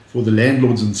For the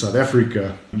landlords in South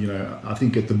Africa, I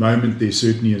think at the moment there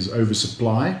certainly is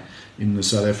oversupply in the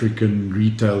South African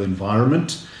retail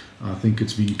environment. I think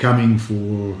it's been coming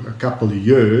for a couple of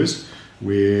years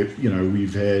where,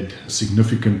 we've had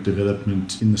significant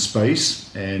development in the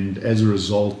space, and as a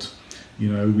result,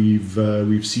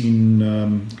 we've seen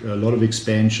a lot of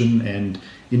expansion, and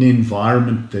in an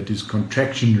environment that is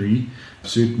contractionary,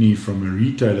 certainly from a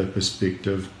retailer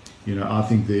perspective, I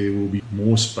think there will be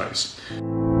more space.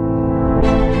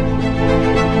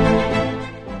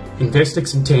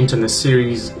 Investec's intent in this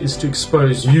series is to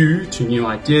expose you to new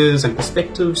ideas and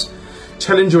perspectives,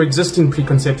 challenge your existing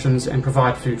preconceptions, and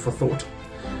provide food for thought.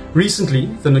 Recently,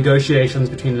 the negotiations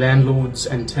between landlords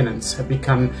and tenants have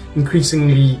become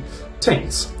increasingly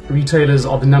tense. Retailers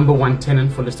are the number one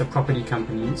tenant for listed property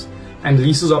companies, and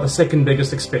leases are the second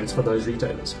biggest expense for those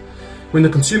retailers. When the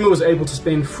consumer was able to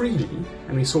spend freely,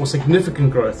 and we saw significant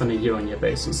growth on a year-on-year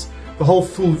basis, the whole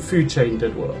food chain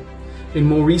did well. In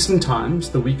more recent times,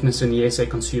 the weakness in the SA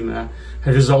consumer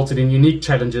has resulted in unique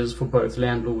challenges for both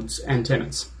landlords and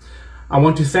tenants. I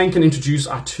want to thank and introduce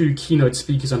our two keynote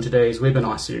speakers on today's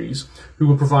webinar series, who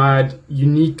will provide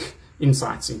unique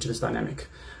insights into this dynamic.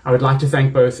 I would like to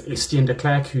thank both Estienne de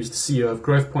Klerk, who's the CEO of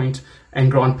Growthpoint, and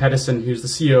Grant Patterson, who's the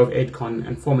CEO of Edcon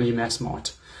and formerly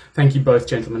Massmart. Thank you both,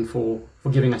 gentlemen, for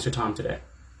giving us your time today.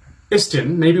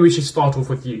 Estienne, maybe we should start off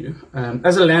with you.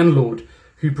 As a landlord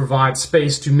who provides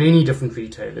space to many different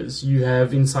retailers, you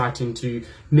have insight into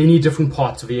many different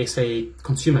parts of the SA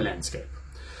consumer landscape.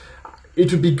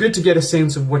 It would be good to get a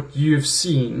sense of what you've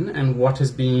seen and what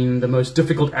has been the most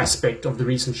difficult aspect of the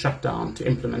recent shutdown to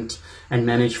implement and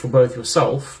manage for both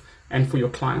yourself and for your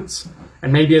clients.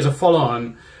 And maybe as a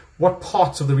follow-on, what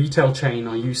parts of the retail chain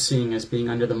are you seeing as being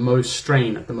under the most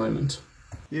strain at the moment?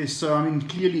 Yes, so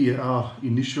clearly our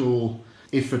initial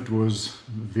effort was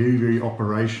very, very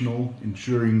operational,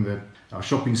 ensuring that our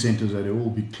shopping centres had all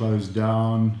be closed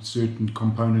down, certain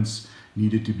components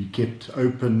needed to be kept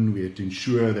open. We had to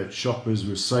ensure that shoppers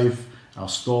were safe, our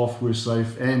staff were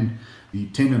safe, and the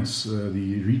tenants,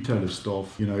 the retailer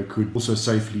staff, could also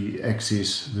safely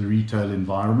access the retail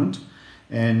environment.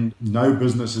 And no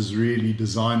business is really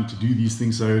designed to do these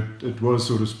things, so it was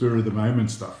sort of spur of the moment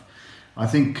stuff. I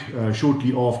think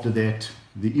shortly after that,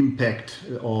 the impact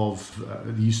of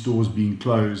these stores being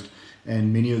closed,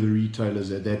 and many of the retailers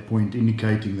at that point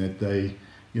indicating that they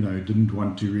didn't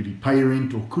want to really pay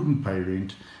rent or couldn't pay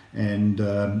rent, and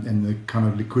the kind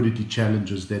of liquidity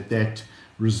challenges that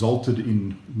resulted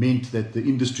in meant that the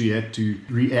industry had to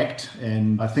react.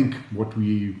 And I think what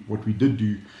we did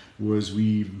do was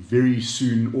we very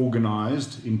soon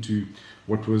organized into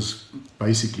what was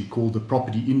basically called the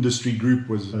Property Industry Group,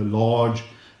 was a large,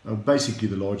 basically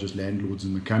the largest landlords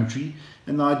in the country.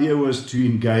 And the idea was to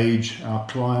engage our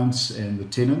clients and the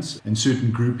tenants and certain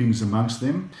groupings amongst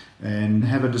them and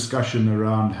have a discussion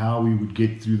around how we would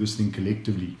get through this thing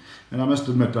collectively. And I must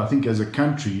admit, I think as a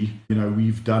country,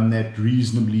 we've done that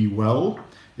reasonably well.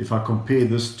 If I compare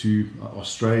this to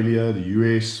Australia, the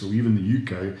US, or even the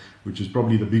UK, which is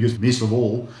probably the biggest mess of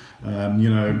all,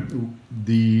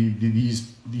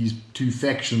 these two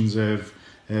factions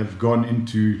have gone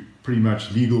into pretty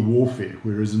much legal warfare.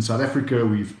 Whereas in South Africa,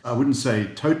 I wouldn't say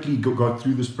totally got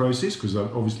through this process, because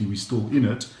obviously we're still in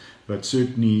it, but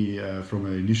certainly from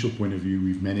an initial point of view,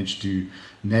 we've managed to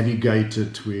navigate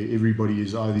it where everybody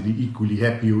is either equally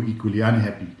happy or equally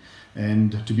unhappy.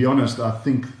 And to be honest, I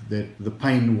think that the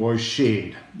pain was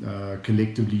shared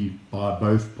collectively by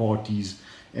both parties,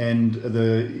 and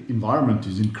the environment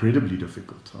is incredibly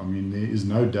difficult. There is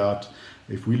no doubt.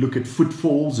 If we look at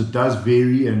footfalls, it does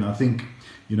vary, and I think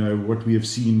what we have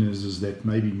seen is that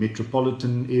maybe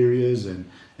metropolitan areas and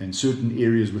certain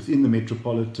areas within the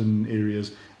metropolitan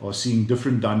areas are seeing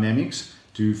different dynamics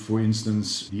to, for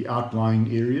instance, the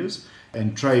outlying areas.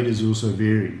 And trade is also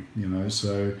varying,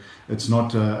 so it's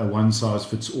not a one size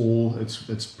fits all.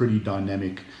 It's pretty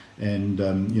dynamic, and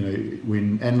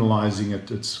when analysing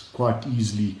it, it's quite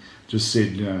easily just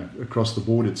said, across the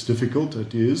board, it's difficult.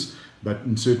 It is, but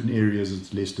in certain areas,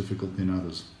 it's less difficult than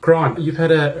others. Grant, you've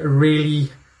had a really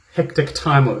hectic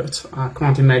time of it. I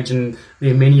can't imagine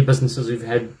there are many businesses who've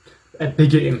had a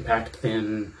bigger impact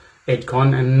than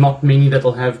Edcon, and not many that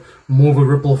will have more of a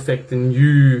ripple effect than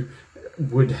Edcon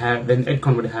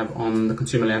would have on the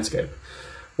consumer landscape.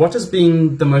 What has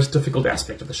been the most difficult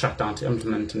aspect of the shutdown to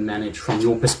implement and manage from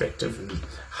your perspective, and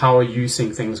how are you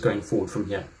seeing things going forward from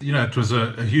here? It was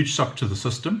a huge shock to the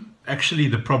system. Actually,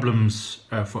 the problems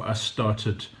for us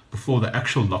started before the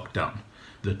actual lockdown,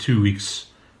 the 2 weeks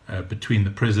between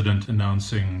the president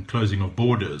announcing closing of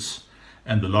borders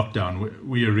and the lockdown.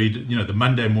 We read, the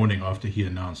Monday morning after he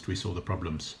announced, we saw the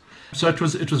problems. So it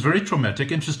was very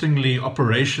traumatic. Interestingly,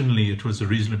 operationally, it was a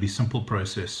reasonably simple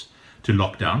process to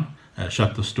lock down,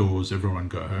 shut the stores, everyone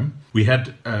go home. We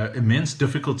had immense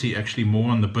difficulty actually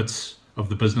more on the bits of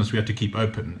the business we had to keep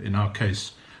open. In our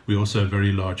case, we also a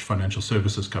very large financial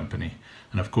services company.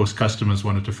 And of course, customers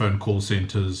wanted to phone call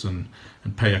centers and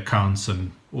pay accounts,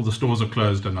 and all the stores are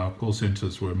closed and our call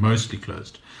centers were mostly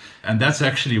closed. And that's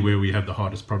actually where we had the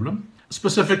hardest problem.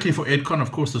 Specifically for Edcon,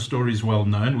 of course, the story is well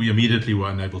known. We immediately were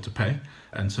unable to pay.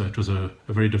 And so it was a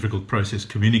very difficult process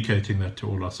communicating that to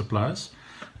all our suppliers.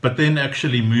 But then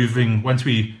actually once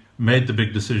we made the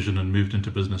big decision and moved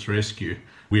into business rescue,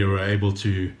 we were able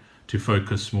to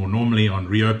focus more normally on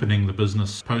reopening the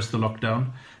business post the lockdown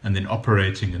and then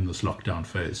operating in this lockdown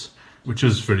phase, which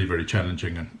is very, very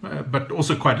challenging, but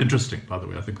also quite interesting, by the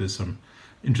way. I think there's some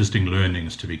interesting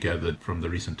learnings to be gathered from the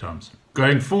recent times.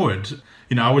 Going forward,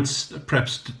 I would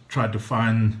perhaps try to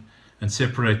find and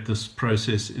separate this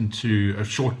process into a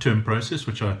short-term process,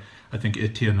 which I think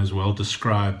Etienne has well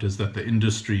described, is that the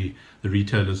industry, the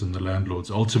retailers and the landlords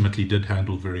ultimately did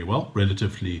handle very well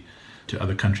relatively to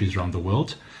other countries around the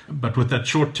world. But with that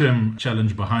short-term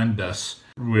challenge behind us,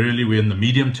 really we're in the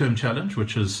medium-term challenge,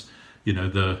 which is,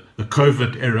 the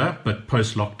COVID era, but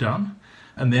post-lockdown.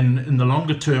 And then in the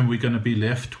longer term, we're going to be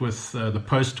left with the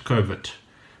post-COVID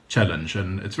challenge.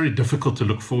 And it's very difficult to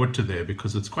look forward to there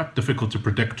because it's quite difficult to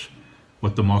predict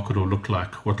what the market will look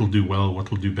like, what will do well, what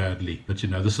will do badly. But,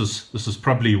 this is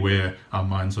probably where our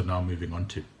minds are now moving on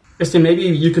to. Esther, maybe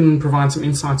you can provide some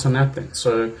insights on that then.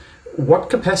 So what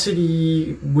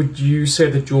capacity would you say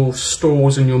that your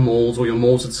stores and your malls or your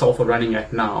malls itself are running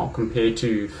at now compared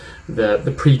to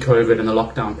the pre-COVID and the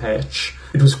lockdown patch?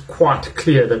 It was quite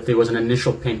clear that there was an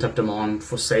initial pent-up demand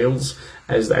for sales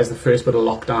as the first bit of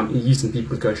lockdown eased and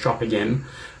people would go shop again.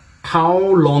 How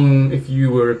long, if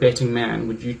you were a betting man,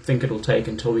 would you think it'll take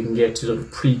until we can get to sort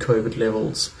of pre-COVID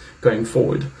levels going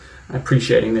forward,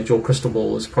 appreciating that your crystal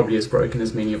ball is probably as broken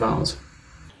as many of ours?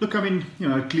 Look,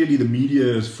 clearly the media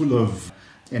is full of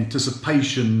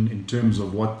anticipation in terms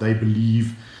of what they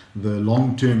believe the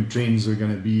long-term trends are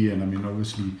going to be. And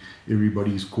obviously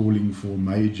everybody's calling for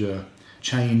major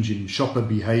change in shopper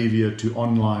behavior to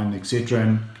online, etc.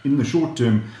 And in the short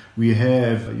term, we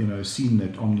have, seen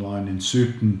that online in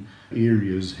certain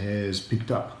areas has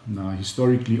picked up. Now,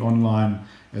 historically, online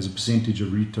as a percentage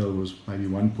of retail was maybe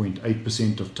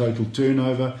 1.8% of total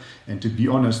turnover. And to be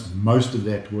honest, most of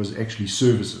that was actually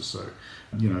services. So,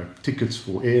 tickets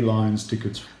for airlines,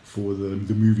 tickets for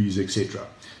the movies, etc.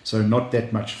 So not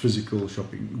that much physical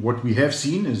shopping. What we have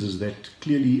seen is that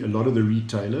clearly a lot of the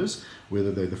retailers,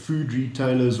 whether they're the food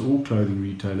retailers or clothing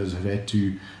retailers, have had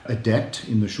to adapt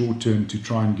in the short term to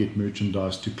try and get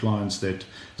merchandise to clients that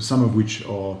some of which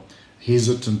are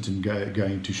hesitant in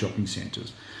going to shopping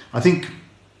centres. I think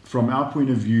from our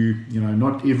point of view,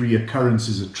 not every occurrence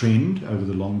is a trend over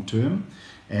the long term.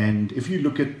 And if you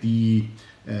look at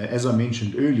as I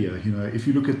mentioned earlier, if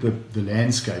you look at the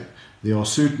landscape, there are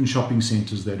certain shopping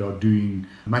centres that are doing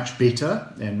much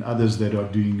better and others that are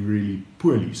doing really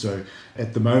poorly. So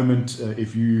at the moment,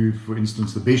 for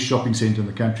instance, the best shopping centre in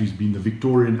the country has been the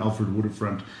Victorian Alfred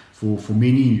Waterfront for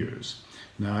many years.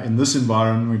 Now, in this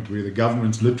environment where the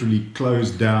government's literally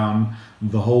closed down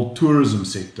the whole tourism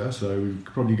sector, so we're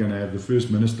probably going to have the first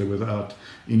minister without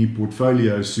any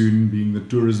portfolio soon, being the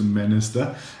tourism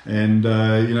minister. And,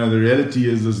 the reality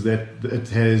is that it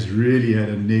has really had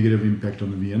a negative impact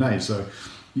on the V&A. So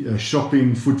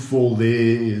shopping footfall there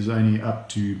is only up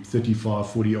to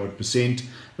 35-40%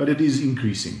 but it is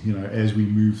increasing, as we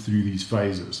move through these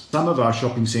phases. Some of our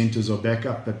shopping centres are back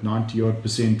up at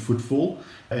 90% footfall,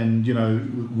 and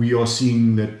we are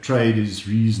seeing that trade is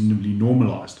reasonably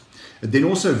normalised. It then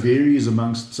also varies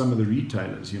amongst some of the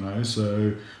retailers,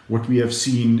 so what we have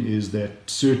seen is that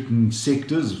certain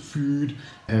sectors, food,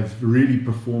 have really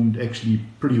performed actually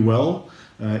pretty well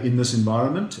in this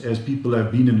environment. As people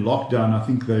have been in lockdown, I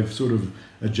think they've sort of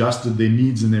adjusted their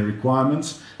needs and their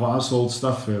requirements. Household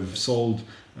stuff have sold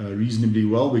reasonably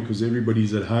well because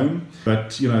everybody's at home,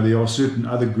 but there are certain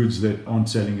other goods that aren't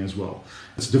selling as well.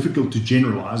 It's difficult to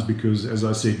generalize because, as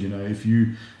I said, if you're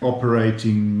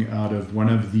operating out of one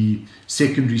of the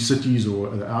secondary cities or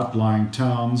the outlying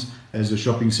towns as a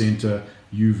shopping centre,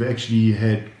 you've actually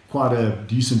had quite a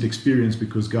decent experience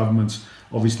because governments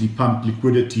obviously pump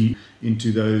liquidity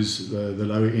into the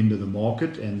lower end of the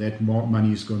market, and that money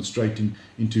has gone straight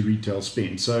into retail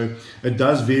spend. So it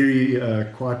does vary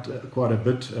quite a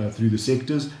bit through the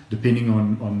sectors, depending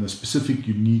on the specific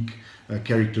unique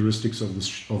characteristics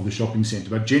of the shopping centre.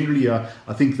 But generally,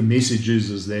 I think the message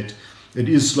is that it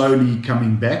is slowly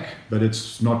coming back, but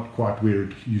it's not quite where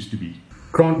it used to be.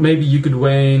 Grant, maybe you could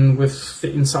weigh in with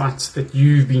the insights that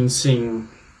you've been seeing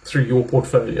through your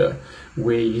portfolio,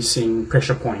 where you're seeing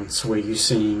pressure points, where you're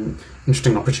seeing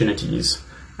interesting opportunities,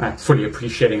 fully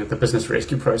appreciating that the business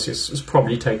rescue process has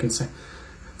probably taken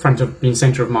been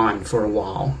centre of mind for a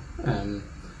while. It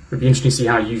would be interesting to see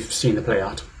how you've seen it play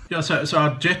out. Yeah, so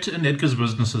our Jet and Edgar's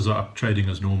businesses are up trading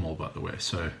as normal, by the way.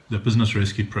 So the business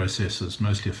rescue process is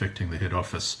mostly affecting the head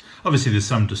office. Obviously, there's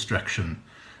some distraction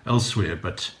elsewhere,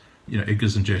 but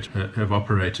Edgar's and Jet have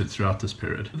operated throughout this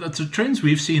period. The trends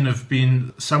we've seen have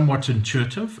been somewhat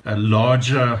intuitive.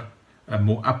 Larger,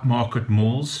 more upmarket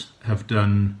malls have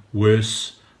done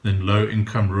worse than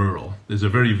low-income rural. There's a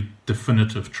very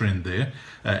definitive trend there,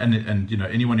 and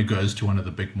anyone who goes to one of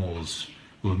the big malls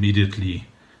will immediately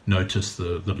notice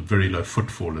the very low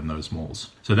footfall in those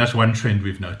malls. So that's one trend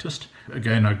we've noticed.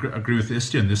 Again, I agree with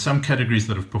Estienne. There's some categories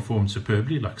that have performed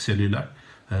superbly, like cellular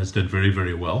has done very,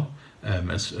 very well,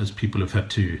 as people have had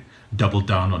to double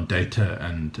down on data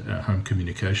and home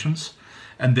communications.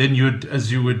 And then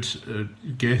as you would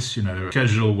guess,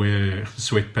 casual wear,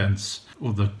 sweatpants,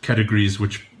 all the categories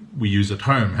which we use at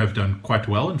home have done quite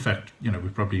well. In fact, we're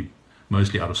probably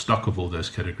mostly out of stock of all those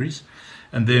categories.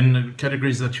 And then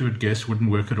categories that you would guess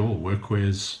wouldn't work at all.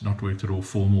 Workwear's not worked at all.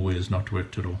 Formal wear's not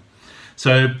worked at all.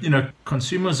 So,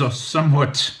 consumers are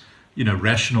somewhat,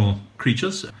 rational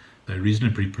creatures. They're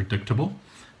reasonably predictable.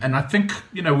 And I think,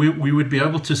 we would be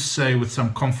able to say with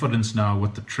some confidence now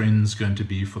what the trend's going to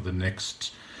be for the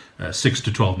next 6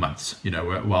 to 12 months,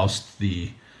 whilst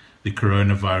the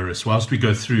coronavirus, whilst we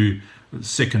go through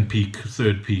second peak,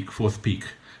 third peak, fourth peak,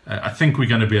 I think we're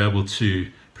going to be able to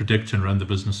predict and run the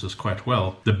businesses quite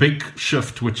well. The big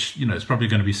shift, which is probably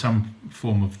going to be some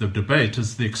form of the debate,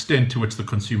 is the extent to which the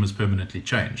consumer's permanently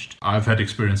changed. I've had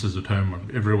experiences at home,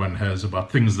 everyone has,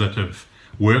 about things that have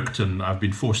worked and I've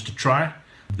been forced to try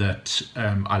that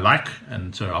I like,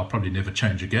 and so I'll probably never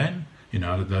change again.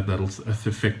 That'll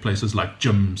affect places like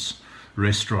gyms,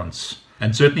 restaurants,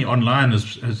 and certainly online.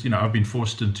 As I've been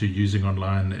forced into using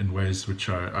online in ways which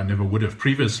I never would have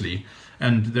previously.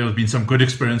 And there have been some good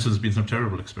experiences, been some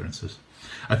terrible experiences.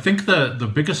 I think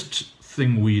the biggest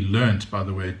thing we learned, by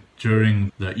the way,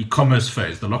 during the e-commerce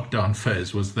phase, the lockdown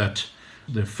phase, was that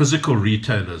the physical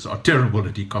retailers are terrible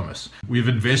at e-commerce. We've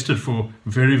invested for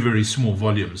very, very small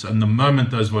volumes. And the moment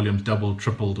those volumes doubled,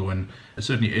 tripled, or in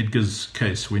certainly Edgar's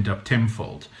case went up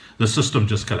tenfold, the system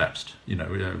just collapsed.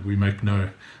 We make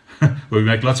we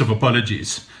make lots of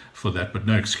apologies for that, but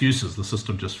no excuses. The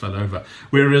system just fell over.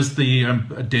 Whereas the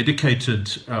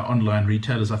dedicated online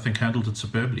retailers, I think, handled it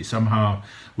superbly. Somehow,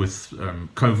 with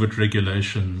COVID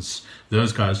regulations,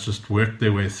 those guys just worked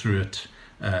their way through it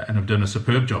and have done a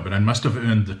superb job. And must have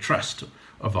earned the trust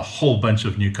of a whole bunch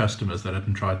of new customers that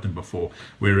hadn't tried them before.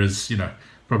 Whereas,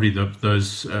 probably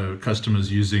those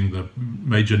customers using the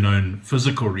major known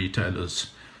physical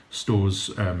retailers stores,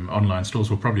 online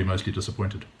stores, were probably mostly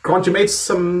disappointed. Grant, you made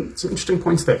some interesting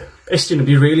points there. Estienne, it'd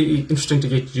be really interesting to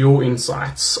get your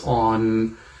insights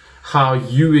on how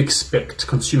you expect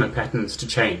consumer patterns to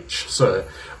change. So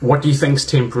what do you think's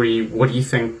temporary? What do you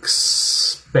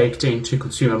think's baked into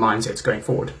consumer mindsets going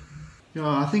forward? Yeah,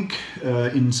 I think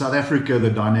in South Africa,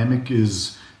 the dynamic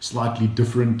is slightly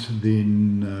different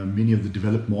than many of the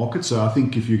developed markets. So I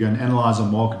think if you go and analyze a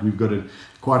market, we've got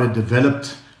quite a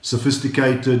developed,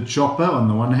 sophisticated shopper on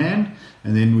the one hand,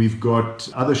 and then we've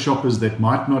got other shoppers that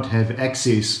might not have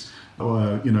access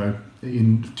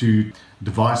into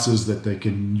devices that they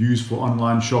can use for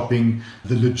online shopping.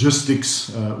 The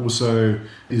logistics also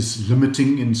is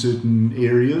limiting in certain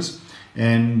areas,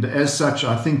 and as such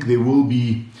I think there will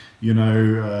be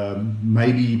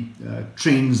maybe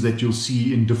trends that you'll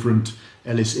see in different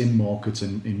LSM markets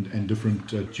and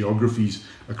different geographies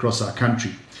across our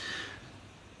country.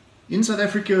 In South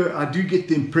Africa, I do get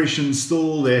the impression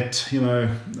still that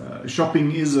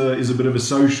shopping is a bit of a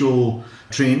social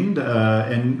trend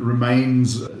and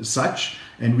remains such,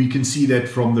 and we can see that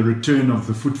from the return of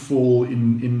the footfall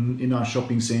in our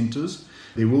shopping centres.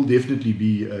 There will definitely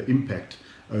be impact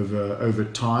over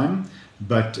time,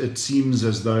 but it seems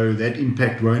as though that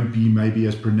impact won't be maybe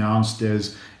as pronounced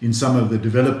as in some of the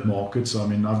developed markets. I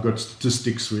mean, I've got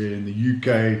statistics where in the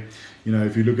UK,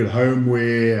 if you look at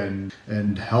homeware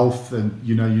and health, and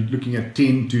you're looking at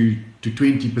 10 to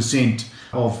 20%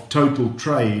 of total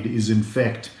trade is in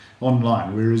fact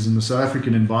online, whereas in the South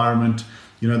African environment,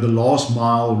 the last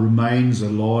mile remains a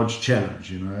large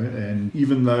challenge, and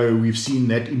even though we've seen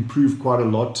that improve quite a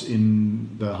lot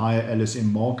in the higher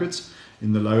LSM markets,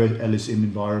 in the lower LSM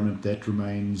environment, that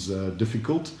remains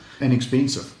difficult and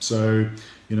expensive. So,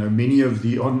 many of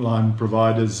the online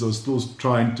providers are still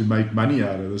trying to make money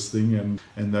out of this thing,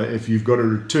 and if you've got a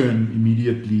return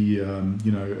immediately,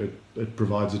 it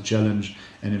provides a challenge,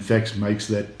 and in fact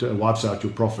wipes out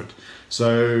your profit.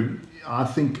 So I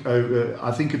think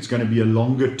it's going to be a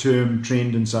longer term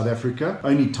trend in South Africa.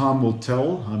 Only time will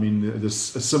tell. I mean, a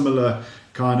similar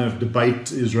kind of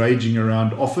debate is raging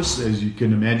around office, as you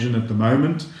can imagine at the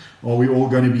moment. Are we all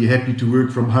going to be happy to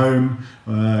work from home?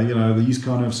 These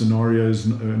kind of scenarios,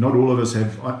 not all of us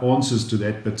have answers to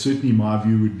that, but certainly my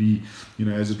view would be,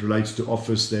 as it relates to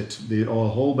office, that there are a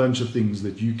whole bunch of things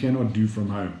that you cannot do from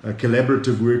home.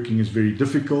 Collaborative working is very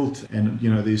difficult, and,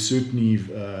 there's certainly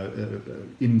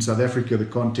in South Africa the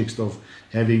context of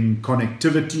having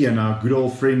connectivity, and our good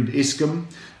old friend Eskom,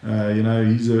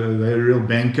 they're a real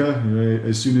banker.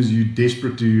 As soon as you're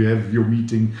desperate to have your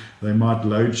meeting, they might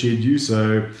load shed you.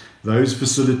 So those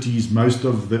facilities, most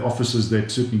of the offices that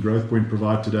certainly Growthpoint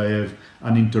provide today have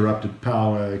uninterrupted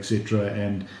power, etc.,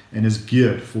 and is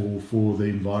geared for the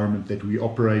environment that we're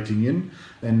operating in.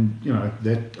 And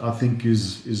that I think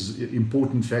is an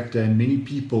important factor. And many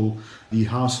people, the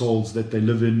households that they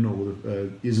live in,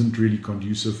 or isn't really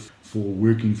conducive for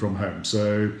working from home.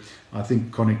 So I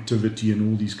think connectivity and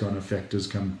all these kind of factors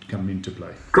come into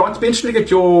play. Grant, it'd be interesting to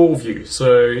get your view.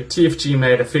 So TFG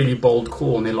made a fairly bold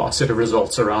call in their last set of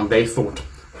results around, they thought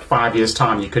 5 years'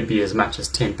 time you could be as much as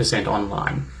 10%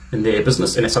 online in their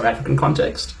business in a South African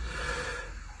context.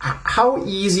 How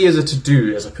easy is it to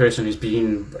do as a person who's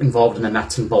been involved in the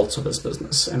nuts and bolts of this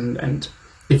business? And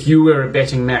if you were a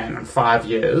betting man in 5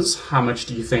 years, how much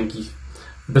do you think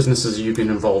businesses you've been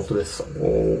involved with,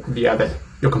 or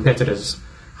your competitors,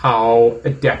 how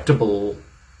adaptable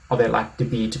are they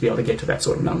likely to be able to get to that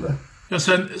sort of number? Yeah,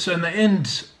 so in the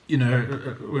end,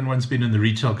 when one's been in the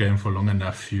retail game for long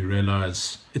enough, you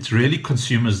realize it's really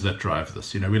consumers that drive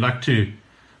this. We like to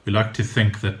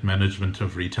think that management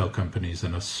of retail companies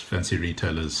and us fancy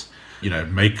retailers,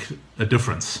 make a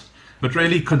difference. But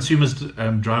really, consumers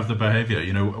drive the behavior.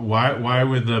 Why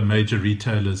were the major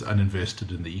retailers uninvested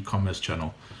in the e-commerce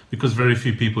channel? Because very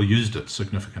few people used it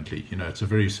significantly.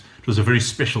 It was a very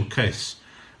special case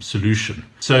solution.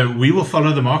 So we will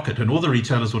follow the market, and all the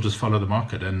retailers will just follow the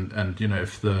market. And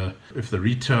if the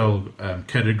retail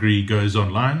category goes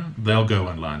online, they'll go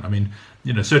online. I mean,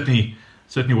 certainly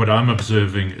what I'm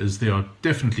observing is there are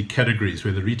definitely categories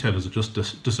where the retailers are just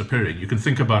disappearing. You can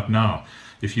think about now,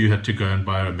 if you had to go and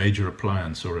buy a major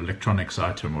appliance or electronics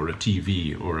item or a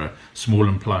TV or a small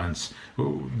appliance,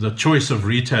 the choice of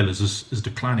retailers is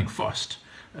declining fast.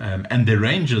 And their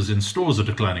ranges in stores are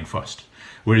declining fast.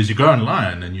 Whereas you go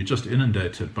online and you're just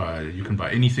inundated you can buy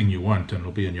anything you want and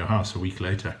it'll be in your house a week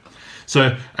later.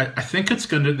 So I think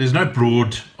there's no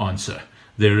broad answer.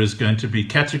 There is going to be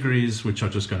categories which are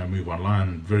just going to move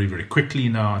online very, very quickly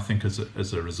now, I think,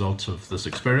 as a result of this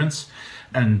experience.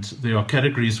 And there are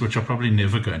categories which are probably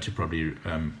never going to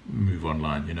move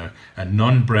online, and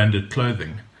non-branded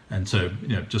clothing. And so,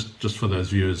 just for those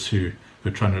viewers who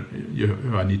are trying to,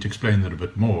 who I need to explain that a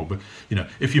bit more, but,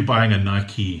 if you're buying a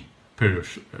Nike pair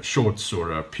of shorts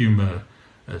or a Puma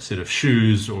set of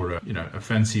shoes or a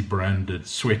fancy branded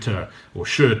sweater or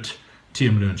shirt,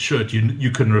 Tiemler shirt,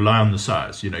 you can rely on the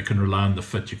size, you can rely on the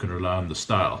fit, you can rely on the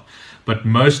style. But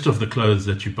most of the clothes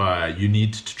that you buy, you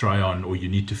need to try on, or you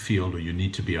need to feel, or you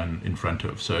need to be in front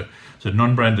of. So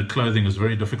non-branded clothing is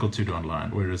very difficult to do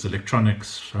online, whereas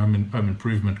electronics, home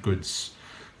improvement goods,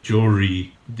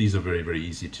 jewelry, these are very, very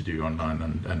easy to do online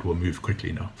and will move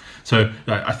quickly now. So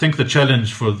I think the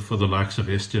challenge for the likes of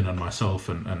Estienne and myself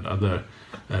and other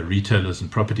retailers and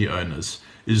property owners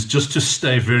is just to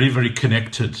stay very, very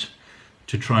connected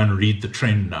to try and read the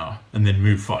trend now and then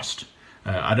move fast.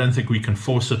 I don't think we can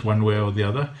force it one way or the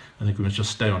other. I think we must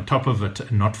just stay on top of it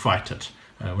and not fight it.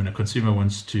 When a consumer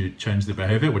wants to change their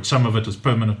behavior, which some of it is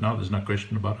permanent now, there's no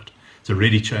question about it. It's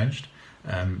already changed.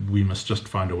 We must just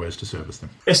find ways to service them.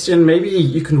 Estienne, maybe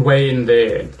you can weigh in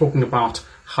there, talking about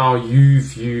how you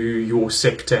view your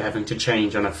sector having to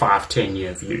change on a 5-10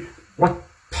 year view. What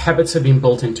habits have been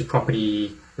built into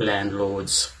property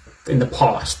landlords in the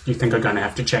past do you think are going to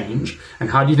have to change, and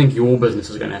how do you think your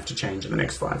business is going to have to change in the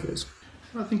next 5 years?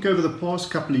 I think over the past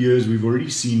couple of years we've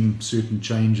already seen certain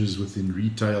changes within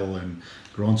retail, and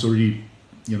Grant's already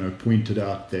pointed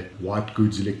out that white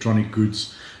goods, electronic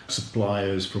goods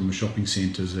suppliers from the shopping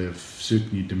centres have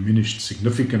certainly diminished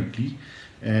significantly.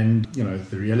 And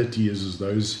the reality is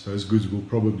those goods will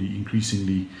probably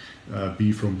increasingly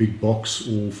be from big box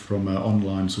or from an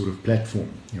online sort of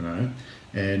platform.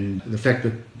 And the fact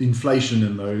that inflation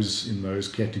in those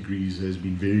categories has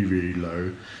been very, very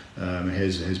low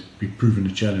has been proven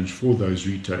a challenge for those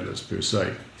retailers per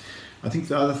se. I think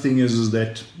the other thing is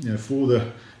that, you know, for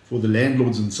the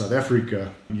landlords in South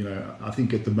Africa, you know, I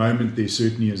think at the moment there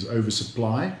certainly is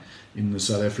oversupply in the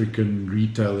South African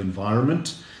retail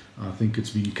environment. I think it's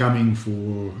been coming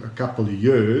for a couple of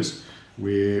years,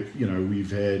 where, you know,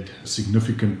 we've had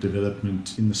significant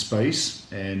development in the space,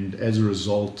 and as a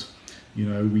result, you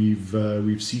know,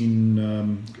 we've seen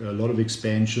a lot of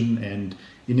expansion, and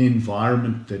in an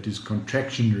environment that is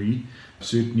contractionary,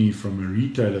 certainly from a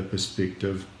retailer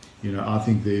perspective, you know, I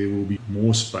think there will be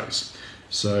more space.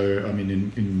 So, I mean,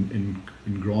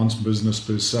 in Grant's business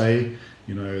per se,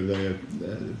 you know, they're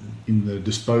in the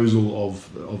disposal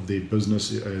of their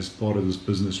business as part of this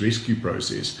business rescue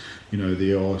process, you know,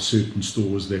 there are certain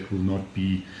stores that will not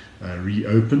be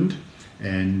reopened,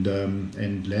 and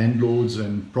landlords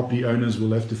and property owners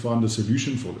will have to find a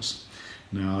solution for this.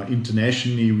 Now,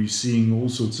 internationally, we're seeing all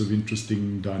sorts of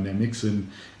interesting dynamics, and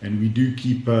we do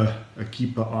keep an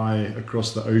eye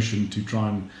across the ocean to try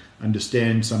and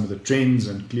understand some of the trends,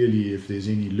 and clearly if there's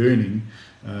any learning,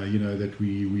 you know, that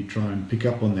we try and pick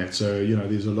up on that. So, you know,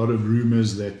 there's a lot of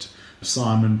rumors that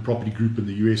Simon Property Group in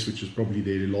the US, which is probably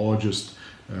their largest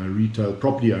retail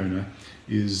property owner,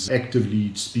 is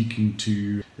actively speaking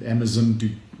to Amazon to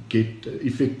get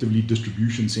effectively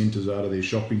distribution centers out of their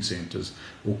shopping centers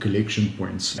or collection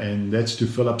points, and that's to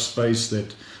fill up space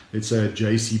that, let's say, a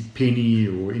JC Penney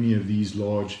or any of these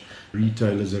large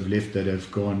retailers have left that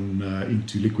have gone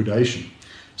into liquidation.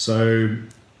 So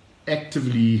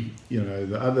actively, you know,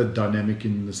 the other dynamic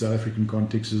in the South African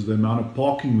context is the amount of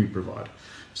parking we provide.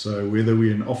 So whether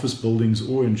we're in office buildings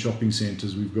or in shopping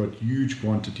centers, we've got huge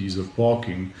quantities of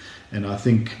parking, and I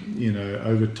think, you know,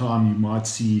 over time you might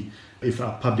see, if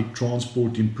our public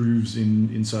transport improves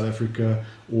in South Africa,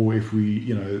 or if we,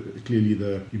 you know, clearly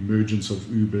the emergence of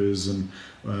Ubers and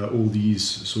all these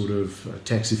sort of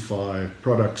taxify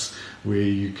products where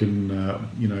you can,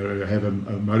 you know, have a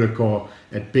motor car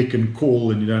at beck and call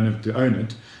and you don't have to own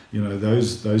it, you know,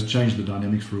 those change the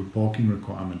dynamics for a parking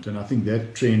requirement. And I think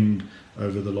that trend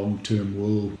over the long term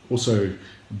will also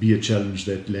be a challenge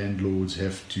that landlords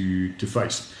have to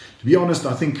face. To be honest,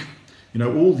 I think, you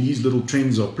know, all these little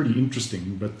trends are pretty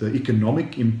interesting, but the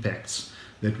economic impacts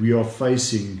that we are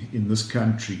facing in this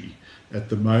country at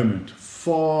the moment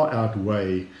far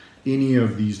outweigh any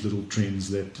of these little trends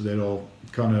that are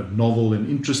kind of novel and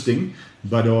interesting,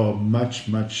 but are much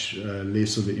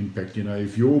less of an impact. You know,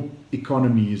 if your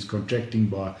economy is contracting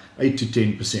by 8 to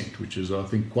 10%, which is, I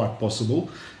think, quite possible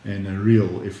and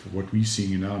real if what we're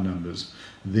seeing in our numbers,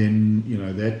 then, you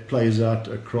know, that plays out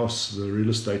across the real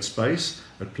estate space,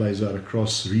 it plays out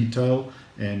across retail,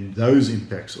 and those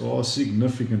impacts are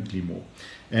significantly more.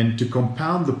 And to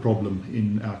compound the problem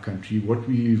in our country, what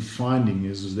we're finding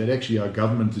is that actually our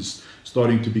government is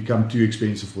starting to become too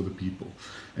expensive for the people.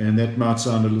 And that might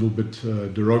sound a little bit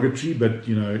derogatory, but,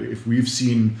 you know, if we've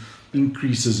seen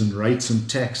increases in rates and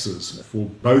taxes for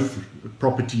both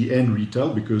property and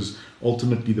retail, because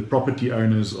ultimately the property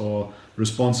owners are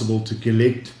responsible to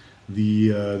collect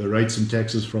the rates and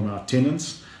taxes from our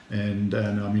tenants, and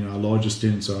I mean, our largest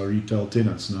tenants are retail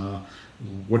tenants. Now,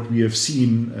 what we have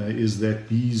seen is that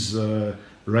these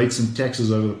rates and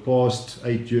taxes over the past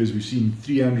 8 years, we've seen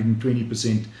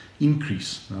 320%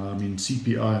 increase. I mean,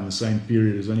 CPI in the same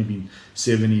period has only been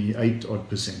 78 odd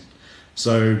percent.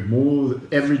 So more,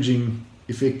 averaging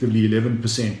effectively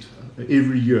 11%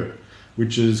 every year,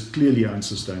 which is clearly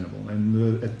unsustainable.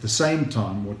 And at the same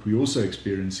time, what we're also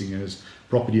experiencing as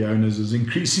property owners is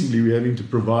increasingly we're having to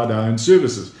provide our own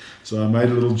services. So I made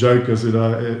a little joke. I said,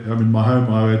 I'm in my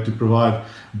home, I had to provide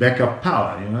backup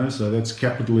power, you know, so that's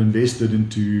capital invested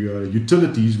into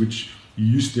utilities, which you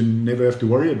used to never have to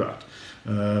worry about.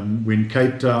 When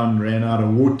Cape Town ran out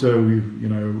of water,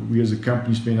 we as a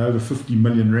company spent over 50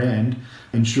 million rand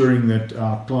ensuring that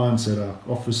our clients at our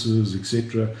offices,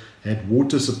 etc., had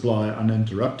water supply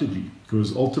uninterruptedly,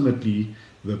 because ultimately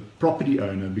the property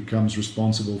owner becomes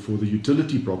responsible for the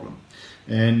utility problem.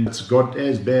 And it's got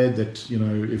as bad that, you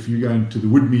know, if you go into the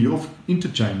Woodmead off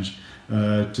interchange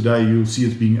today, you'll see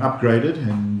it's being upgraded,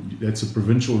 and that's a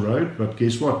provincial road, but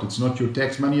guess what, it's not your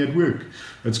tax money at work,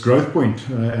 it's Growthpoint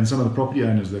and some of the property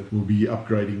owners that will be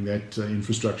upgrading that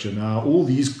infrastructure. Now, all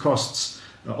these costs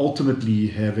ultimately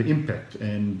have an impact.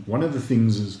 And one of the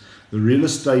things is the real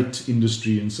estate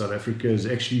industry in South Africa has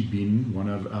actually been one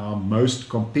of our most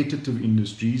competitive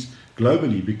industries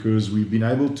globally, because we've been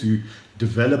able to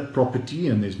develop property,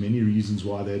 and there's many reasons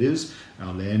why that is.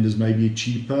 Our land is maybe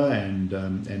cheaper, and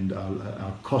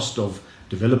our cost of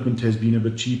development has been a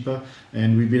bit cheaper,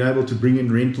 and we've been able to bring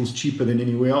in rentals cheaper than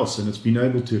anywhere else, and it's been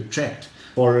able to attract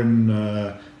foreign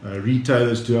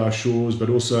retailers to our shores, but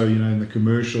also, in the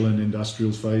commercial and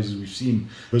industrial phases, we've seen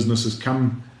businesses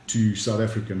come to South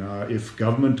Africa. Now, if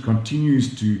government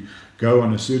continues to go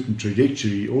on a certain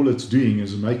trajectory, all it's doing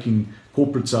is making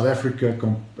corporate South Africa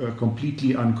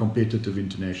completely uncompetitive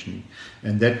internationally,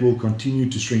 and that will continue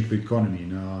to shrink the economy.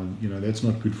 Now, that's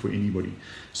not good for anybody.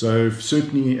 So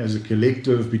certainly as a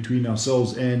collective, between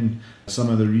ourselves and some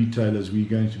of the retailers, we're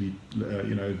going to be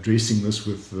addressing this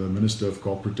with the Minister of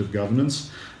Cooperative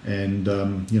Governance, and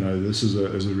this is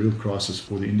a real crisis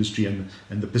for the industry, and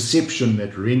the perception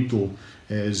that rental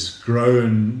has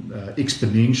grown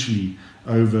exponentially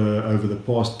over the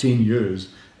past 10 years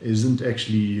isn't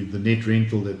actually the net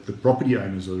rental that the property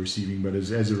owners are receiving, but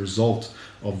is as a result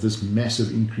of this massive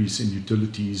increase in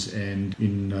utilities and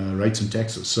in rates and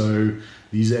taxes. So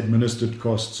these administered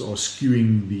costs are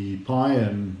skewing the pie,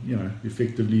 and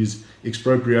effectively is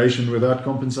expropriation without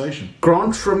compensation.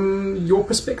 Grant, from your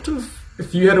perspective,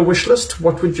 if you had a wish list,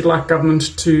 what would you like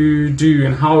government to do,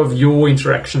 and how have your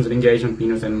interactions and engagement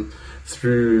been with them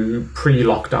through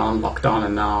pre-lockdown, lockdown,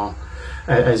 and now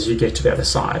as you get to the other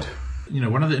side?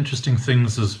 One of the interesting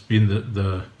things has been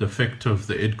the effect of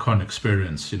the EdCon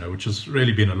experience, which has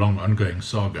really been a long ongoing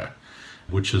saga,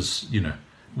 which has,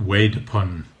 weighed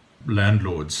upon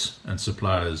landlords and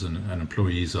suppliers and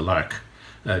employees alike.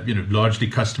 Largely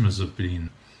customers have been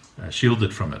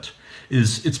shielded from it.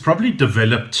 It's probably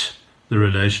developed the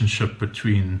relationship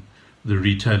between the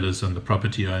retailers and the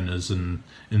property owners, and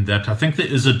in that I think there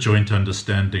is a joint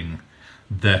understanding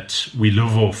that we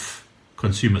live off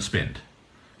consumer spend.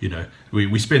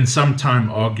 We spend some time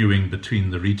arguing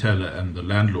between the retailer and the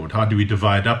landlord. How do we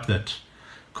divide up that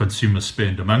consumer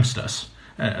spend amongst us?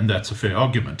 And that's a fair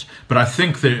argument. But I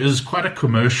think there is quite a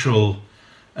commercial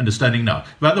understanding now.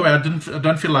 By the way, I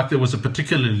don't feel like there was a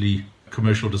particularly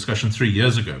commercial discussion 3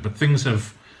 years ago, but things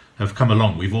have come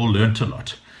along. We've all learnt a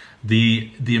lot.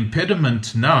 The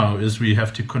impediment now is we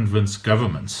have to convince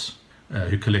governments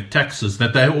who collect taxes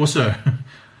that they also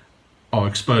are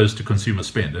exposed to consumer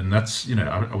spend, and that's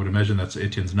I would imagine that's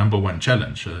Etienne's number one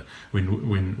challenge.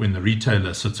 When the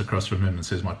retailer sits across from him and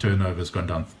says, my turnover's gone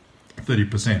down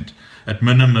 30%, at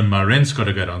minimum my rent's got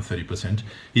to go down 30%,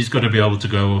 he's got to be able to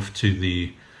go off to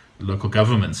the local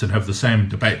governments and have the same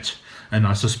debate. And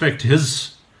I suspect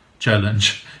his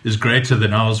challenge is greater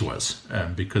than ours was,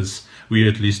 because we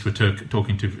at least were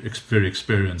talking to very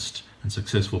experienced and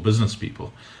successful business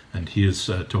people, and he is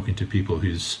talking to people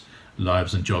whose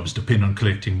lives and jobs depend on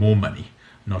collecting more money,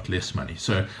 not less money.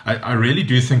 So I really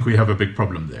do think we have a big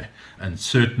problem there, and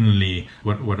certainly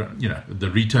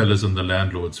the retailers and the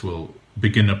landlords will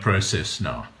begin a process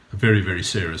now, a very, very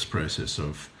serious process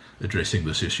of addressing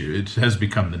this issue. It has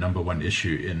become the number one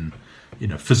issue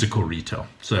in physical retail.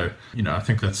 So I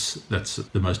think that's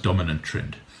the most dominant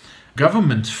trend.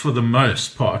 Government, for the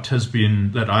most part,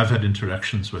 that I've had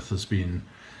interactions with, has been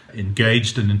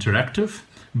engaged and interactive,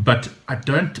 but I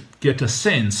don't get a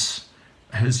sense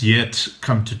has yet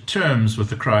come to terms with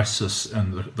the crisis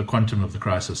and the quantum of the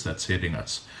crisis that's hitting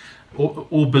us.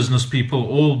 All business people,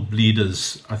 all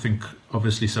leaders, I think,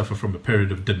 obviously suffer from a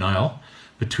period of denial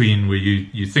between where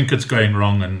you think it's going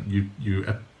wrong and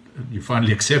you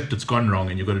finally accept it's gone wrong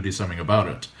and you've got to do something about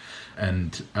it.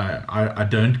 And I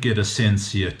don't get a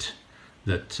sense yet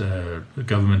that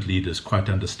government leaders quite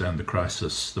understand the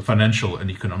crisis, the financial and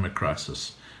economic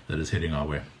crisis that is heading our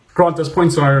way. Grant, those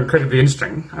points are incredibly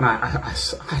interesting, and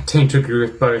I tend to agree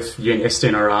with both you and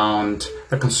Estienne around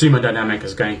the consumer dynamic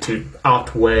is going to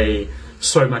outweigh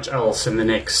so much else in the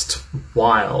next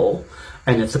while,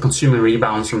 and if the consumer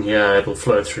rebounds from here, it'll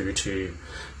flow through to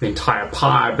the entire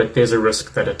pie, but there's a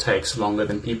risk that it takes longer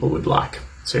than people would like.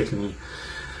 Certainly,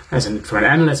 from an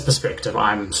analyst perspective,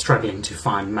 I'm struggling to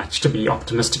find much to be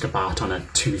optimistic about on a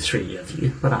 2-3 year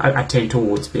view, but I tend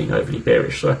towards being overly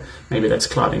bearish, so maybe that's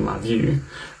clouding my view.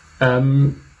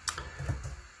 It'd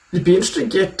be interesting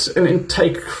to get an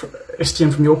intake,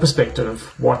 Estienne, from your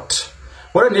perspective. What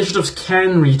initiatives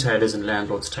can retailers and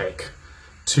landlords take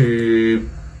to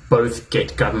both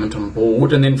get government on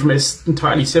board, and then from an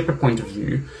entirely separate point of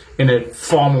view, in a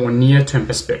far more near-term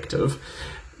perspective,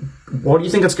 what do you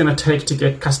think it's going to take to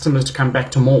get customers to come back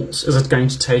to malls? Is it going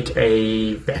to take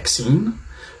a vaccine?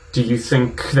 Do you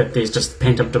think that there's just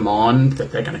pent-up demand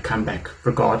that they're going to come back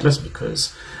regardless,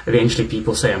 because eventually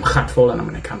people say, I'm gutful and I'm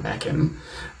going to come back in?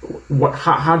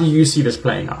 How do you see this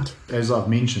playing out? As I've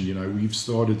mentioned, we've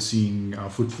started seeing our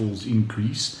footfalls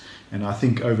increase, and I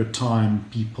think over time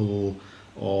people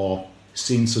are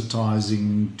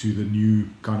sensitizing to the new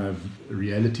kind of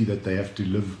reality that they have to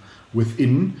live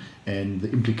within, and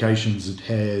the implications it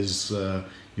has,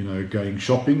 going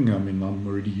shopping. I mean, I'm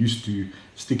already used to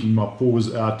sticking my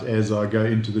paws out as I go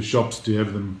into the shops to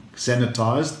have them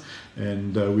sanitized,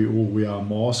 and we all wear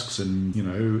masks, and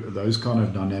those kind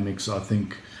of dynamics, I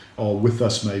think, are with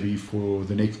us maybe for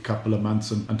the next couple of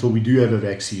months until we do have a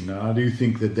vaccine. Now, I do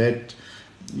think that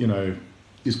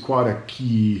is quite a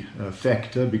key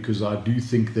factor, because I do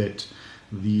think that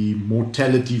the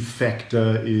mortality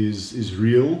factor is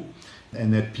real,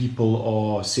 and that people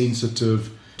are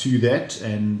sensitive to that,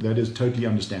 and that is totally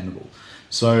understandable.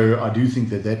 So I do think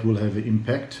that will have an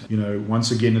impact. Once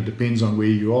again, it depends on where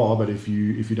you are, but if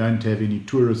you don't have any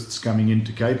tourists coming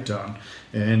into Cape Town,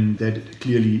 and that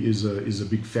clearly is a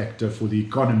big factor for the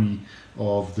economy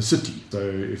of the city. So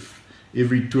if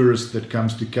every tourist that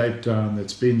comes to Cape Town that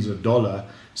spends $1,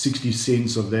 60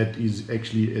 cents of that is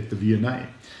actually at the V&A.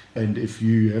 And if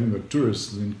you haven't got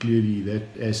tourists, then clearly that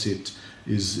asset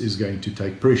is going to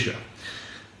take pressure.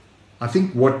 I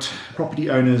think what property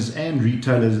owners and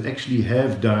retailers actually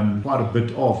have done quite a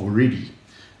bit of already,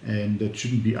 and it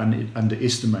shouldn't be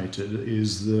underestimated,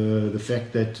 is the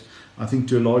fact that I think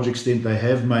to a large extent they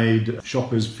have made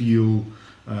shoppers feel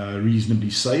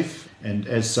reasonably safe, and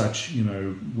as such,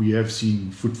 we have seen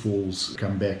footfalls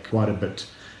come back quite a bit.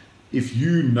 If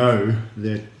you know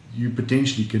that you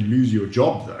potentially can lose your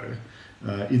job though,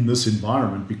 in this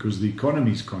environment because the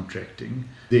economy is contracting,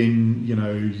 then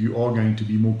you are going to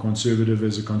be more conservative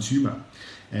as a consumer.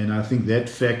 And I think that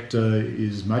factor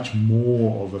is much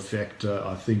more of a factor,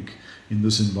 I think, in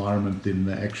this environment than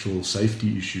the actual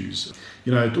safety issues.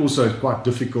 It also is quite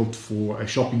difficult for a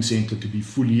shopping centre to be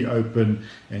fully open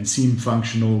and seem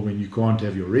functional when you can't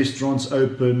have your restaurants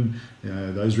open.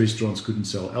 Those restaurants couldn't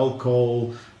sell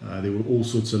alcohol. There were all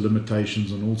sorts of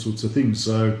limitations on all sorts of things.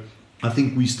 So I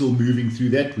think we're still moving through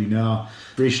that. We're now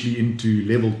freshly into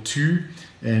level 2,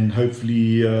 and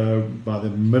hopefully by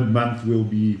the mid-month we'll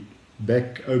be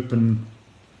back open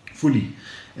fully,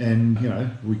 and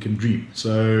we can dream.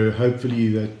 So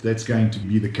hopefully that's going to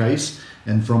be the case,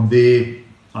 and from there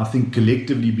I think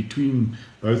collectively between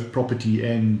both property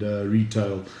and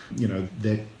retail,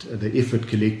 that the effort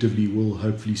collectively will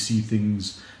hopefully see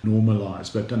things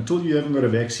normalize. But until you haven't got a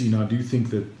vaccine, I do think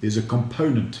that there's a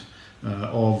component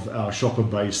of our shopper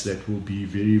base that will be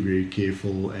very, very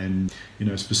careful, and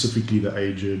specifically the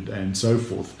aged and so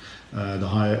forth. The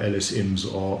higher LSMs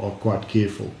are quite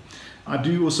careful. I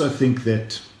do also think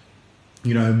that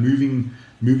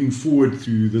moving forward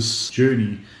through this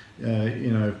journey,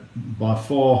 by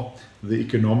far the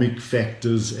economic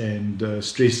factors and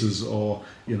stresses are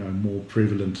more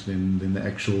prevalent than the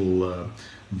actual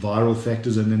viral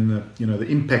factors, and then the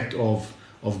impact of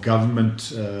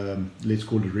government, let's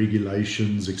call it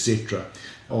regulations, etc.,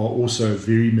 are also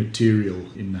very material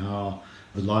in how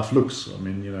the life looks. I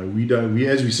mean, we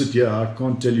as we sit here, I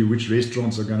can't tell you which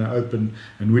restaurants are going to open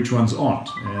and which ones aren't.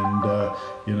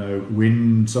 And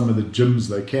when some of the gyms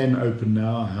they can open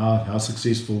now, how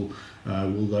successful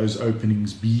will those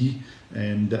openings be,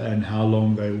 and how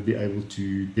long they will be able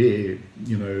to bear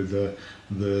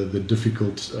the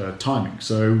difficult timing.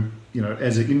 So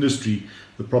as an industry,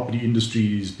 the property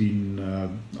industry has been,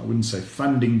 I wouldn't say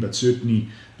funding, but certainly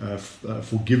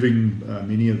forgiving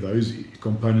many of those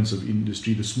components of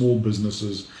industry. The small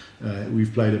businesses,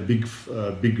 we've played a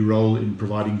big role in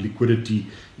providing liquidity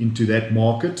into that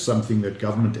market, something that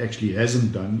government actually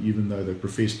hasn't done, even though they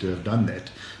profess to have done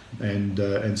that.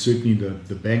 And certainly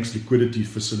the bank's liquidity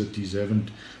facilities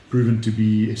haven't proven to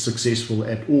be successful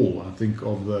at all. I think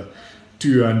of the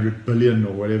 200 billion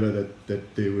or whatever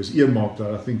that there was earmarked,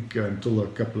 I think until a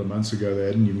couple of months ago they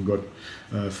hadn't even got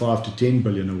 5 to 10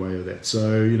 billion away of that.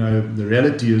 So the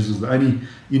reality is the only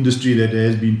industry that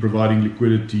has been providing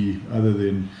liquidity other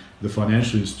than the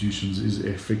financial institutions is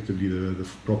effectively the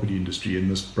property industry in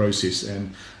this process,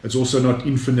 and it's also not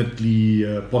infinitely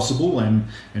possible, and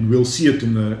we'll see it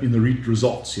in the REIT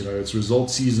results. It's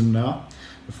results season now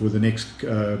for the next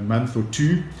month or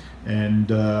two,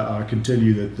 and I can tell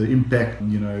you that the impact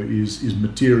is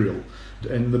material,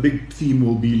 and the big theme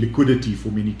will be liquidity for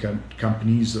many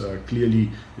companies. Clearly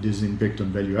it is an impact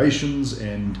on valuations,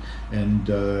 and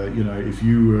if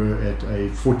you were at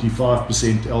a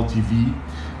 45%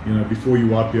 LTV, before you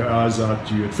wipe your eyes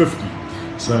out, you're at 50.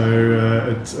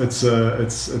 So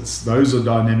it's those are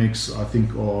dynamics I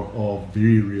think are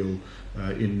very real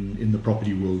in the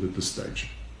property world at this stage.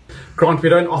 Grant, we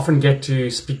don't often get to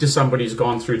speak to somebody who's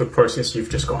gone through the process you've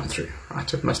just gone through,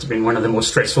 right? It must have been one of the more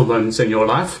stressful moments in your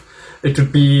life. It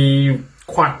would be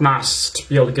quite nice to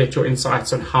be able to get your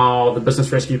insights on how the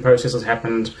business rescue process has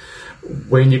happened,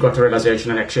 when you got the realization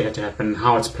it actually had to happen,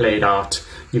 how it's played out.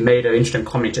 You made an interesting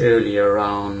comment earlier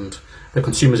around the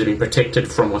consumers have been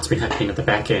protected from what's been happening at the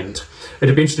back end.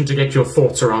 It'd be interesting to get your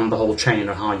thoughts around the whole chain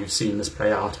and how you've seen this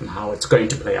play out and how it's going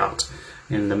to play out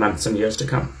in the months and years to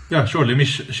come. Yeah, sure. Let me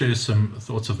share some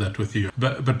thoughts of that with you.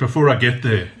 But before I get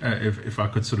there, if I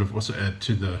could sort of also add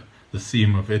to the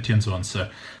theme of Etienne's answer,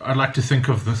 I'd like to think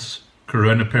of this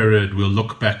Corona period, we'll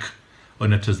look back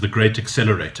on it as the great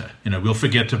accelerator. We'll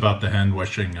forget about the hand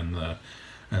washing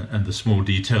and the small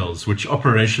details, which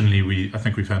operationally I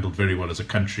think we've handled very well as a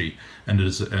country and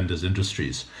as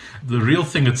industries. The real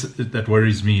thing that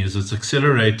worries me is it's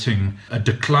accelerating a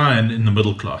decline in the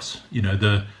middle class.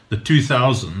 The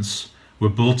 2000s were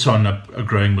built on a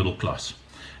growing middle class.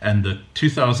 And the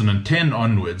 2010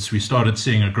 onwards, we started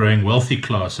seeing a growing wealthy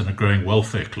class and a growing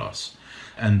welfare class.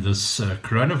 And this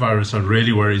coronavirus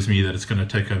really worries me that it's going to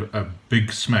take a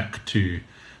big smack to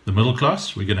the middle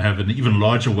class. We're going to have an even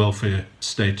larger welfare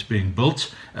state being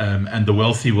built, and the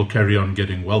wealthy will carry on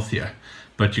getting wealthier.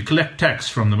 But you collect tax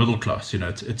from the middle class.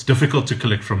 It's difficult to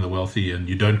collect from the wealthy, and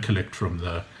you don't collect from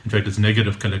in fact, it's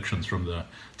negative collections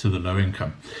to the low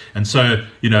income. And so,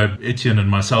 Etienne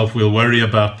and myself, we'll worry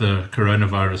about the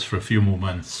coronavirus for a few more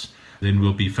months. Then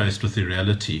we'll be faced with the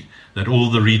reality that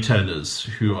all the retailers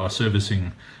who are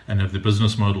servicing and have the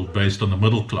business model based on the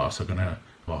middle class are going to have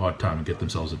a hard time and get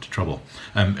themselves into trouble.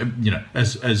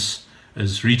 As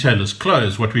retailers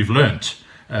close, what we've learnt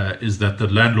is that the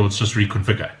landlords just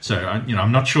reconfigure. So,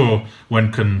 I'm not sure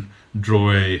one can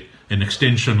draw an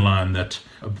extension line that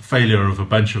a failure of a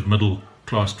bunch of middle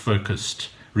class focused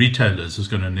retailers is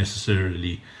going to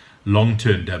necessarily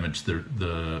long-term damage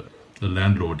the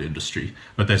landlord industry,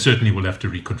 but they certainly will have to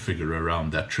reconfigure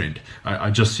around that trend.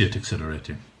 I just see it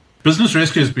accelerating. Business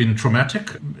rescue has been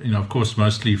traumatic, of course,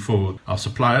 mostly for our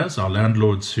suppliers, our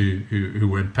landlords who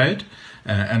weren't paid,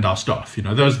 and our staff.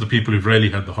 Those are the people who've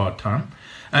really had the hard time.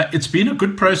 It's been a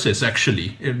good process,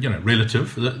 actually,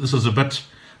 relative. This is a bit,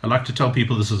 I like to tell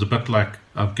people this is a bit like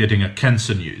getting a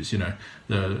cancer news.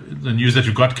 The news that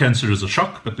you've got cancer is a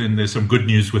shock, but then there's some good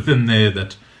news within there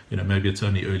that maybe it's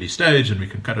only early stage and we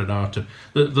can cut it out.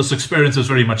 This experience is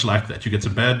very much like that. You get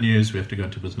some bad news, we have to go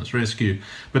into business rescue.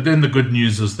 But then the good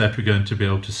news is that we're going to be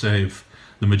able to save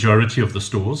the majority of the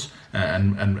stores.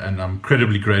 And I'm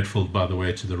incredibly grateful, by the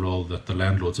way, to the role that the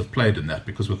landlords have played in that,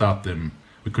 because without them,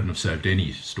 we couldn't have saved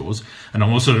any stores. And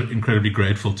I'm also incredibly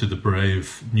grateful to the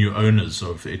brave new owners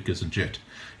of Edgars and Jet.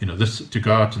 This to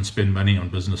go out and spend money on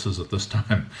businesses at this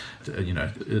time,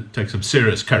 it takes some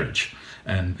serious courage.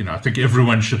 And I think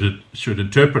everyone should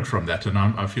interpret from that, and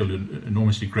I feel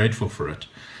enormously grateful for it,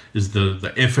 is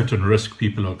the effort and risk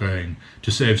people are going to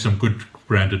save some good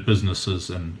branded businesses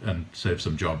and save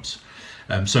some jobs.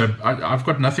 So I've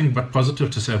got nothing but positive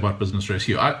to say about business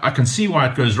rescue. I can see why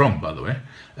it goes wrong, by the way.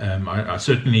 I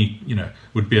certainly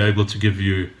would be able to give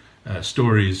you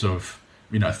stories of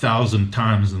 1,000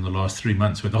 times in the last 3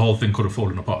 months where the whole thing could have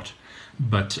fallen apart.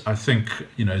 But I think,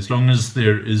 as long as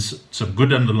there is some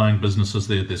good underlying businesses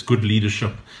there's good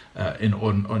leadership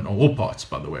on all parts,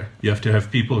 by the way. You have to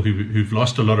have people who've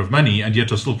lost a lot of money and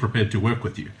yet are still prepared to work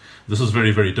with you. This is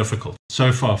very, very difficult.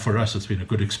 So far for us, it's been a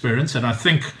good experience. And I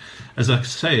think, as I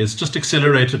say, it's just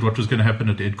accelerated what was going to happen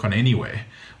at EdCon anyway,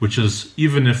 which is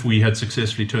even if we had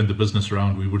successfully turned the business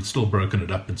around, we would have still broken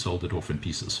it up and sold it off in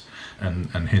pieces.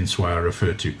 And hence why I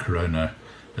refer to Corona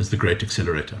as the great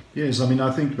accelerator. Yes,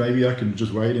 I think maybe I can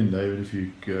just wade in, David, if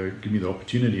you give me the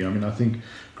opportunity. I think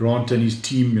Grant and his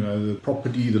team,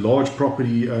 the large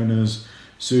property owners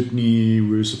certainly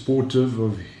were supportive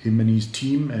of him and his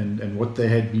team and what they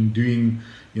had been doing.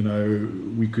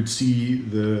 We could see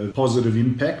the positive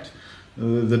impact.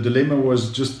 The dilemma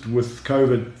was just with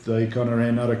COVID, they kind of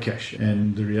ran out of cash.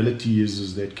 And the reality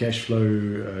is that cash flow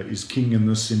is king in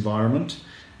this environment.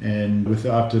 And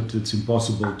without it, it's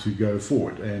impossible to go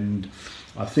forward. And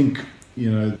I think,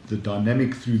 the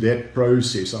dynamic through that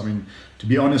process, to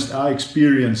be honest, our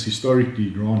experience historically,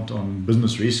 Grant, on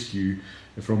business rescue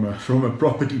from a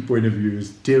property point of view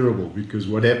is terrible, because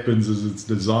what happens is it's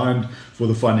designed for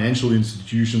the financial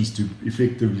institutions to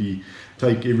effectively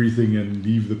take everything and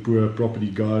leave the poor property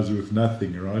guys with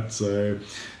nothing, right? So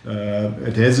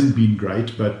it hasn't been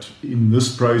great, but in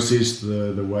this process,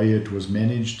 the way it was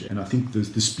managed, and I think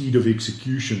the speed of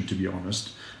execution, to be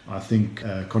honest, I think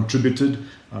contributed.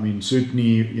 I mean,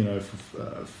 certainly,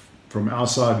 from our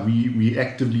side, we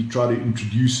actively try to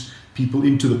introduce people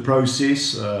into the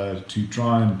process to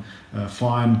try and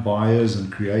find buyers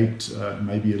and create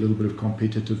maybe a little bit of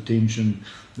competitive tension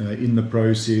in the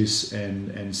process,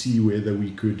 and see whether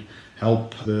we could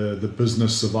help the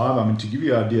business survive. I mean, to give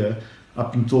you an idea,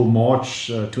 up until March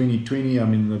 2020, I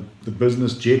mean, the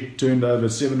business Jet turned over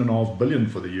 7.5 billion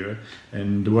for the year,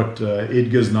 and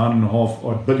Edgar's 9.5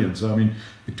 odd billion. So I mean,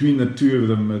 between the two of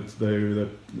them,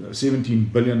 they're 17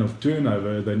 billion of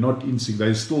turnover.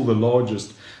 They're still the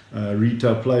largest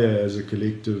retail player as a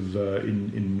collective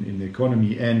in the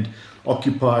economy, and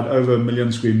occupied over 1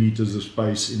 million square meters of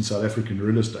space in South African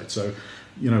real estate. So,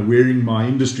 wearing my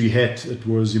industry hat, it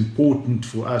was important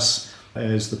for us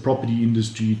as the property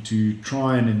industry to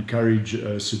try and encourage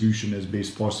a solution as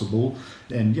best possible.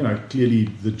 And clearly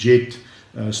the Jet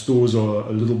stores are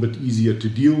a little bit easier to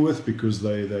deal with because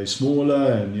they're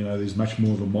smaller, and there's much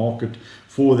more of a market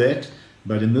for that.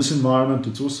 But in this environment,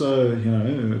 it's also,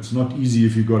 it's not easy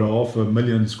if you've got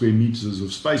 500,000 square meters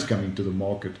of space coming to the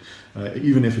market,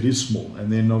 even if it is small. And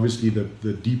then obviously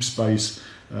the deep space,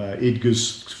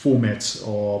 Edgar's formats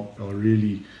are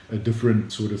really a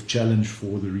different sort of challenge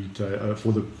for the retail,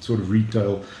 for the sort of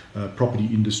retail property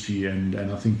industry. And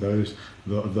I think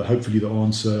hopefully the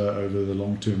answer over the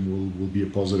long term will be a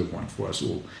positive one for us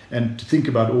all. And to think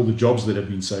about all the jobs that have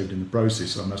been saved in the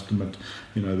process, I must admit,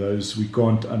 those, we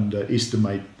can't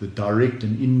underestimate the direct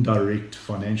and indirect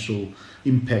financial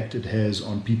impact it has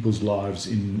on people's lives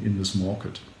in this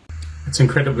market. It's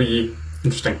incredibly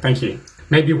interesting. Thank you.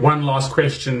 Maybe one last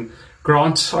question.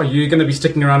 Grant, are you going to be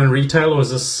sticking around in retail, or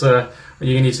is this, are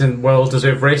you going to need some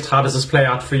well-deserved rest? How does this play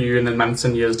out for you in the months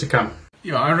and years to come?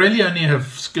 Yeah, I really only have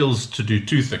skills to do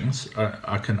two things.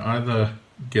 I can either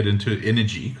get into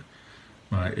energy.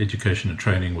 My education and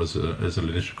training was as an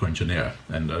electrical engineer,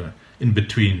 and in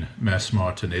between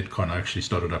Massmart and Edcon, I actually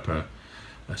started up a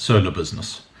solar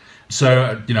business.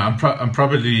 So I'm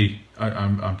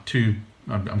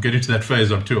getting to that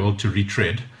phase. I'm too old to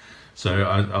retread. So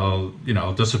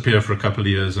I'll disappear for a couple of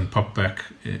years and pop back,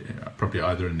 probably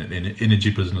either in an energy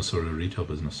business or a retail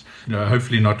business.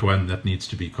 Hopefully not one that needs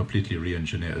to be completely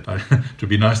re-engineered. It would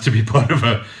be nice to be part of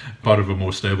a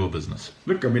more stable business.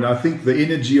 Look, I mean, I think the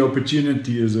energy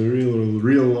opportunity is a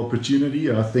real opportunity.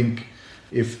 I think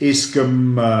if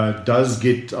Eskom does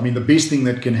get, I mean, the best thing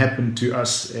that can happen to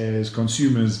us as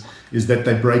consumers is that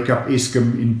they break up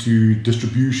Eskom into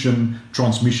distribution,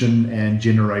 transmission, and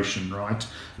generation, right?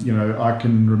 I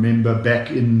can remember back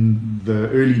in the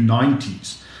early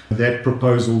 90s, that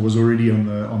proposal was already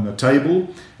on the table.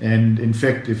 And in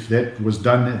fact, if that was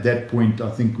done at that point, I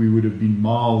think we would have been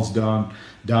miles down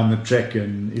the track,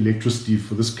 and electricity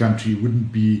for this country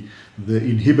wouldn't be the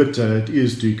inhibitor it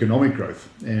is to economic growth.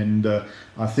 And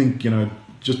I think,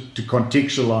 just to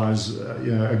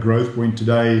contextualize, a growth point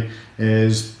today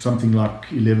as something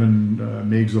like 11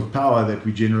 megs of power that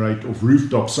we generate off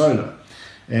rooftop solar.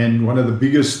 And one of the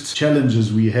biggest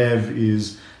challenges we have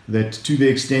is that, to the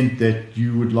extent that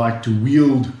you would like to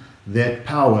wield that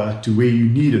power to where you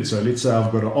need it. So let's say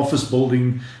I've got an office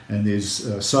building and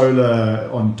there's solar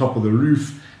on top of the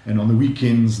roof, and on the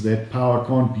weekends that power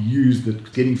can't be used,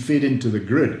 it's getting fed into the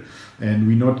grid, and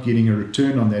we're not getting a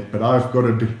return on that. But I've got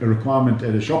a requirement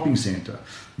at a shopping center.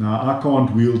 Now I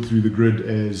can't wield through the grid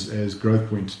as growth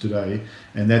points today,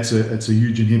 and it's a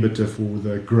huge inhibitor for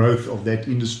the growth of that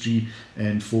industry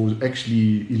and for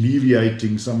actually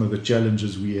alleviating some of the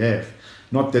challenges we have.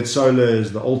 Not that solar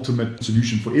is the ultimate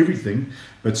solution for everything,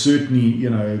 but certainly,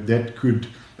 that could,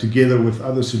 together with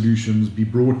other solutions, be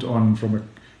brought on from a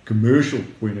commercial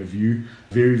point of view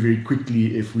very, very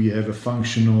quickly if we have a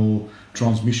functional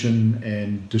transmission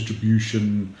and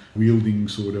distribution wielding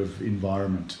sort of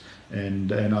environment.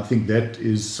 And I think that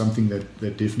is something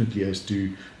that definitely has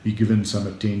to be given some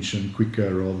attention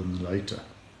quicker rather than later.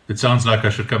 It sounds like I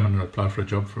should come and apply for a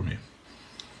job from you.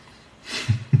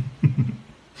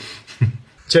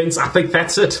 James, I think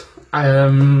that's it.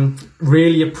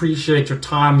 Really appreciate your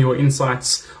time, your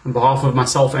insights on behalf of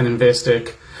myself and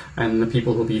Investec and the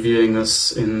people who will be viewing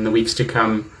this in the weeks to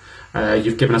come.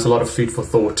 You've given us a lot of food for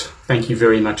thought. Thank you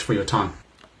very much for your time.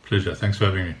 Pleasure. Thanks for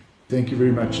having me. Thank you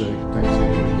very much. Thanks,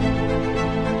 everyone.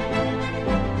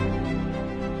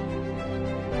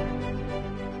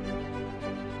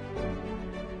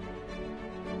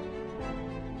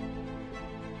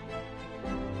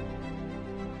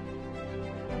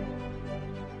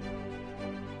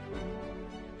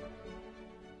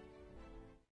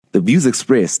 The views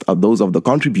expressed are those of the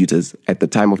contributors at the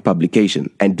time of publication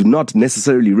and do not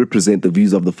necessarily represent the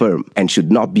views of the firm and should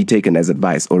not be taken as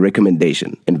advice or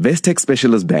recommendation. Investec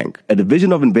Specialist Bank, a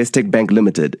division of Investec Bank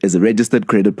Limited, is a registered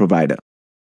credit provider.